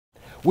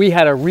We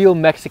had a real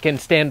Mexican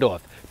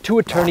standoff. Two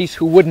attorneys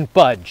who wouldn't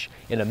budge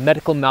in a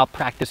medical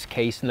malpractice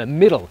case in the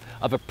middle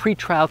of a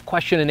pretrial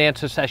question and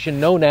answer session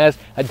known as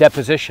a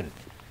deposition.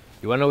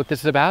 You want to know what this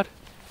is about?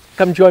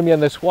 Come join me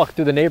on this walk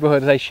through the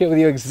neighborhood as I share with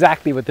you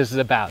exactly what this is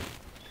about.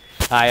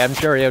 Hi, I'm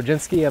Gerry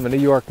Oginski. I'm a New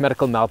York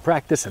medical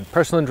malpractice and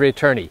personal injury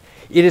attorney.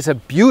 It is a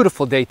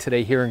beautiful day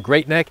today here in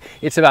Great Neck.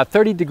 It's about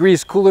 30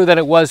 degrees cooler than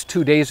it was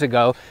 2 days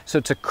ago, so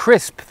it's a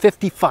crisp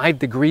 55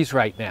 degrees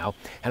right now,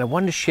 and I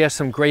wanted to share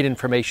some great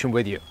information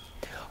with you.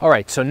 All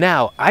right, so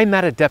now I'm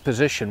at a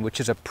deposition, which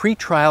is a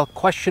pretrial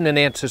question and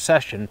answer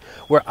session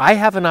where I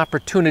have an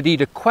opportunity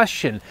to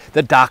question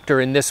the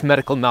doctor in this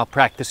medical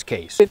malpractice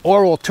case.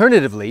 Or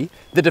alternatively,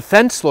 the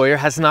defense lawyer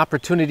has an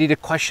opportunity to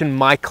question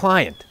my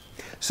client.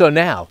 So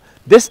now,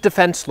 this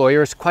defense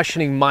lawyer is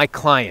questioning my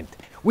client.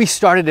 We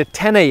started at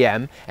 10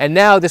 a.m. and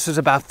now this is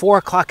about 4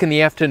 o'clock in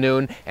the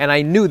afternoon, and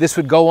I knew this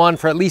would go on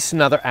for at least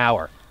another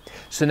hour.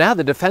 So now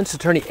the defense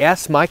attorney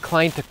asked my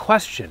client a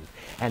question.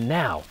 And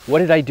now, what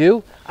did I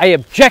do? I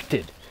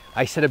objected.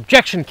 I said,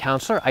 "Objection,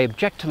 counselor. I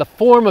object to the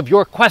form of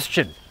your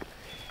question."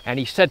 And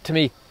he said to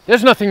me,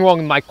 "There's nothing wrong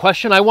with my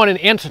question. I want an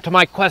answer to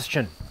my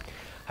question."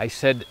 I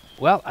said,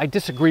 "Well, I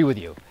disagree with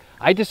you.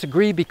 I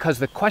disagree because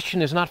the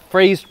question is not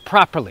phrased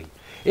properly.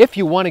 If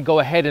you want to go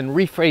ahead and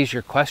rephrase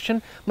your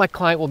question, my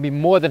client will be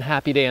more than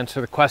happy to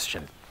answer the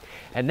question."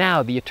 And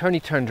now the attorney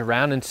turned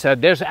around and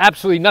said, "There's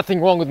absolutely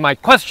nothing wrong with my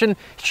question.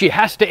 She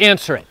has to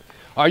answer it."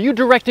 "Are you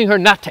directing her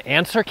not to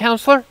answer,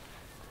 counselor?"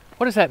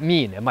 What does that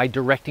mean? Am I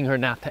directing her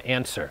not to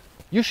answer?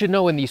 You should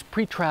know in these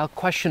pretrial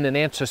question and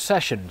answer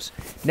sessions,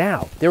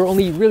 now there are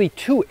only really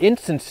 2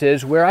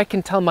 instances where I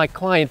can tell my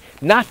client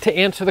not to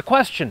answer the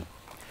question.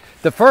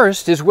 The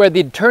first is where the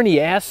attorney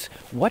asks,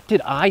 "What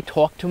did I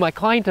talk to my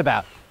client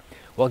about?"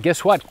 Well,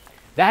 guess what?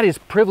 That is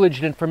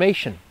privileged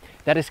information.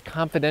 That is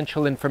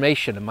confidential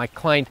information, and my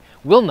client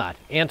will not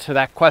answer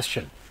that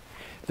question.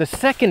 The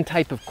second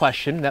type of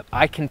question that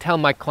I can tell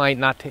my client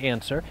not to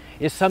answer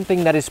is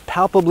something that is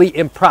palpably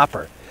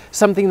improper,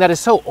 something that is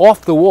so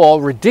off the wall,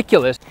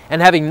 ridiculous,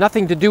 and having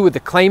nothing to do with the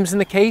claims in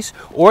the case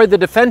or the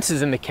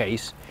defenses in the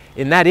case.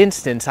 In that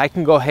instance, I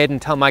can go ahead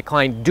and tell my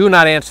client, "Do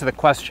not answer the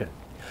question."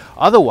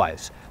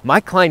 Otherwise, my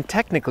client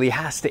technically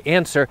has to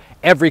answer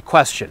every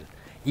question,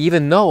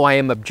 even though I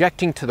am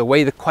objecting to the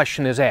way the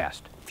question is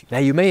asked. Now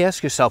you may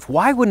ask yourself,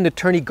 why would an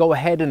attorney go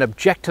ahead and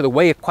object to the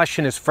way a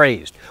question is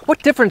phrased?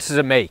 What difference does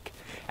it make?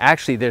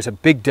 Actually, there's a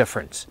big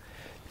difference.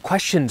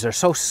 Questions are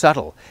so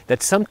subtle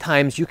that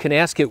sometimes you can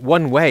ask it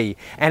one way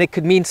and it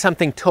could mean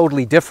something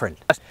totally different.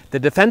 The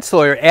defense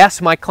lawyer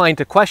asks my client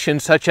a question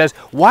such as,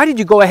 "Why did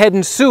you go ahead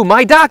and sue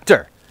my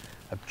doctor?"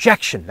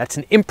 Objection, that's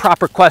an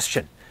improper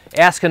question.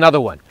 Ask another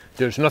one.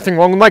 "There's nothing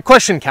wrong with my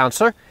question,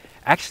 counselor."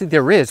 Actually,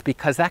 there is,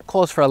 because that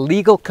calls for a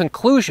legal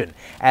conclusion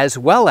as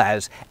well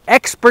as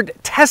expert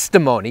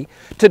testimony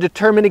to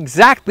determine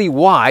exactly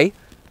why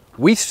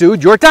we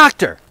sued your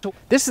doctor.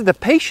 This is the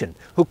patient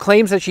who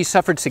claims that she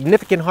suffered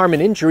significant harm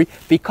and injury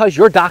because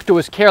your doctor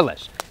was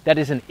careless. That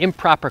is an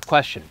improper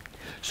question.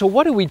 So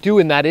what do we do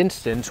in that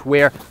instance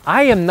where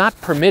I am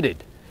not permitted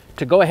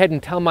to go ahead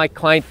and tell my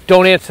client,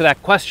 "Don't answer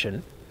that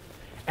question,"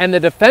 and the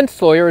defense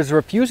lawyer is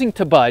refusing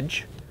to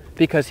budge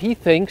because he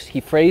thinks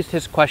he phrased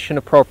his question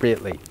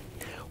appropriately?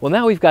 Well,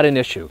 now we've got an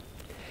issue,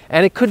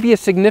 and it could be a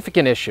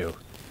significant issue.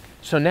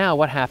 So now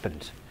what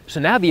happens? So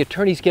now the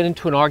attorneys get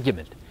into an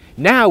argument.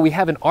 Now we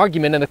have an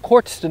argument and the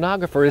court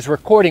stenographer is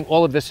recording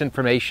all of this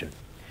information.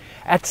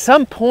 At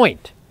some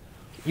point,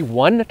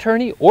 one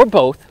attorney or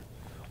both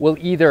will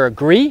either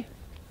agree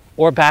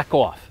or back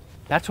off.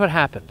 That's what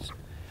happens.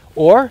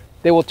 Or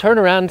they will turn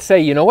around and say,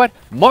 "You know what?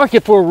 Mark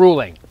it for a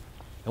ruling."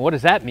 And what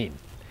does that mean?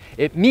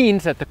 It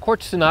means that the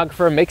court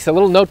stenographer makes a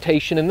little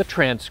notation in the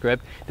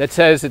transcript that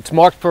says it's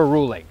marked for a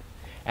ruling.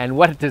 And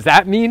what does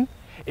that mean?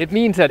 It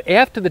means that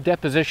after the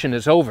deposition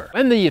is over,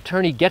 when the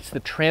attorney gets the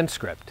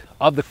transcript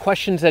of the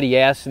questions that he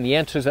asked and the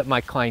answers that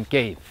my client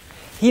gave,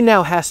 he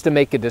now has to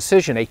make a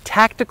decision, a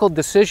tactical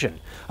decision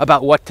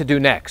about what to do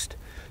next.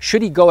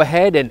 Should he go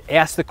ahead and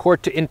ask the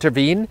court to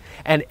intervene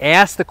and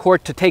ask the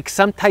court to take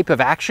some type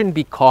of action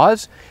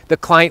because the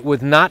client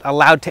was not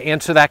allowed to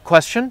answer that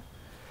question?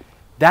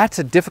 That's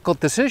a difficult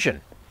decision.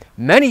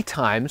 Many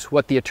times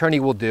what the attorney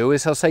will do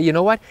is he'll say, "You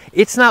know what?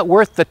 It's not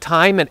worth the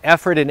time and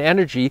effort and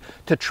energy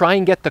to try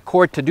and get the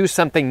court to do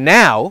something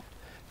now,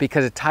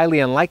 because it's highly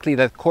unlikely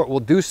that the court will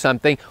do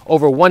something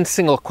over one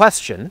single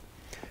question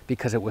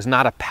because it was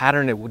not a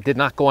pattern, it did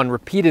not go on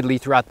repeatedly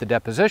throughout the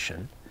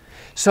deposition.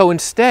 So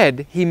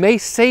instead, he may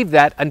save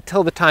that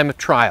until the time of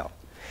trial.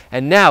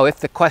 And now if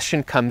the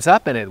question comes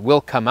up, and it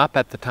will come up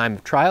at the time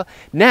of trial,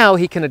 now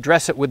he can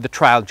address it with the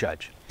trial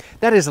judge.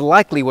 That is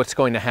likely what's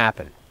going to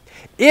happen.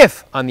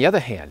 If, on the other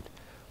hand,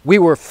 we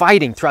were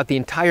fighting throughout the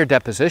entire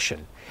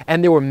deposition,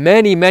 and there were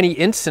many, many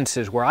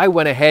instances where I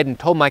went ahead and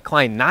told my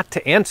client not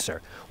to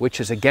answer, which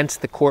is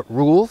against the court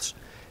rules,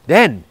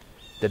 then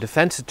the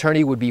defense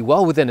attorney would be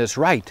well within his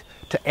right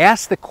to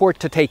ask the court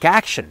to take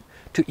action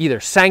to either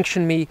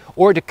sanction me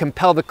or to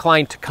compel the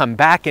client to come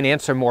back and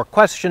answer more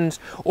questions,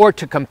 or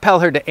to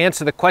compel her to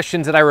answer the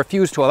questions that I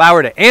refuse to allow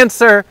her to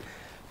answer.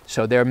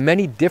 So there are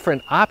many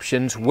different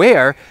options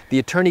where the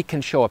attorney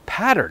can show a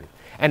pattern,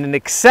 and an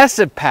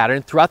excessive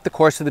pattern, throughout the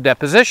course of the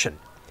deposition.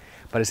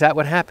 But is that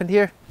what happened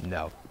here?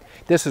 No.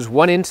 This is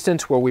one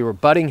instance where we were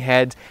butting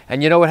heads,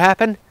 and you know what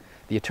happened?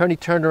 The attorney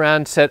turned around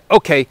and said,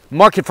 "Okay,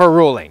 mark it for a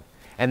ruling."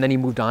 And then he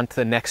moved on to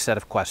the next set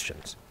of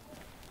questions.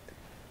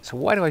 So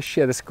why do I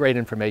share this great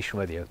information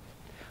with you?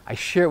 I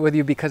share it with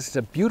you because it's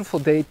a beautiful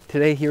day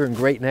today here in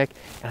Great Neck,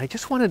 and I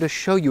just wanted to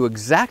show you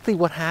exactly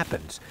what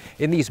happens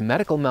in these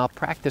medical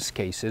malpractice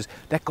cases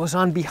that goes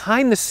on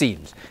behind the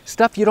scenes.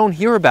 Stuff you don't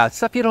hear about,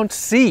 stuff you don't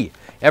see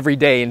every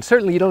day, and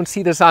certainly you don't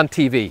see this on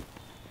TV.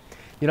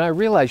 You know, I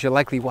realize you're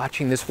likely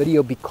watching this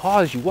video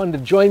because you wanted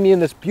to join me in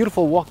this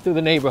beautiful walk through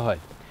the neighborhood.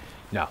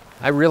 No,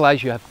 I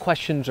realize you have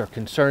questions or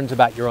concerns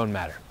about your own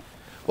matter.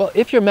 Well,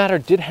 if your matter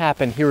did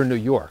happen here in New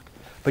York,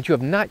 but you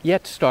have not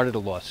yet started a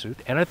lawsuit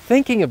and are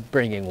thinking of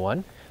bringing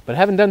one, but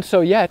haven't done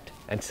so yet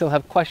and still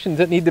have questions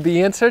that need to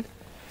be answered,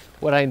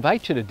 what I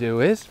invite you to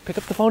do is pick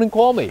up the phone and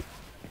call me.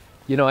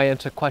 You know, I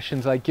answer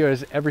questions like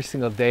yours every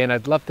single day, and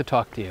I'd love to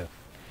talk to you.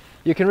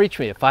 You can reach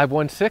me at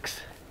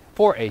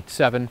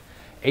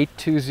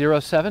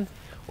 516-487-8207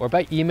 or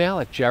by email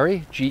at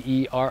Gerry,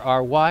 Gerry,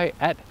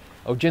 at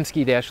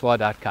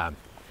Oginski-law.com.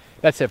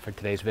 That's it for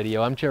today's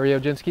video. I'm Gerry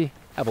Oginski.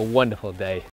 Have a wonderful day.